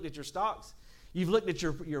 401k. You've looked at your stocks. You've looked at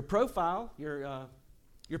your profile, your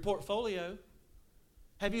portfolio.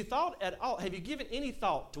 Have you thought at all? Have you given any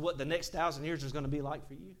thought to what the next 1,000 years is going to be like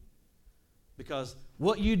for you? Because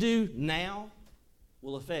what you do now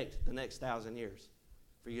will affect the next 1,000 years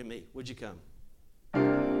for you and me. Would you come?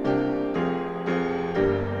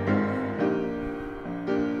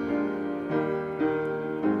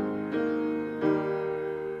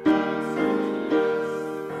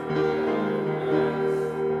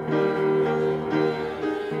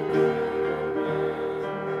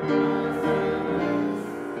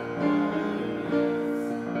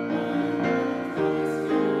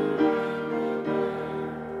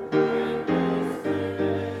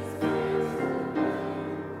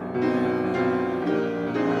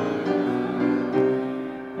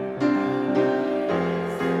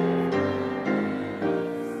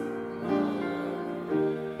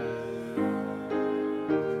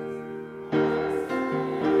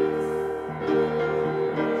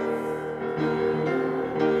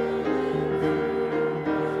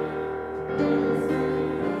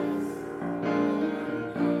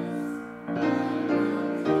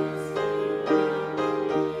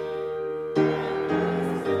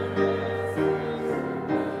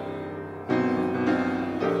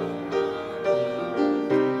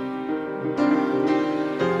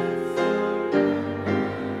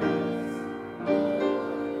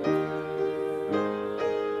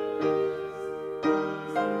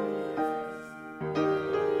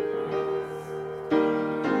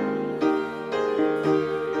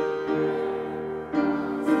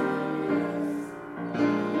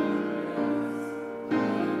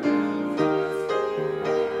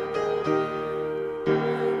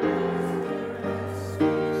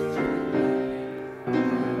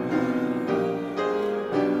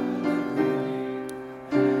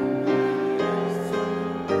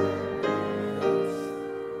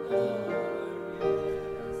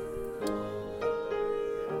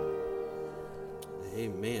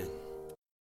 Amen.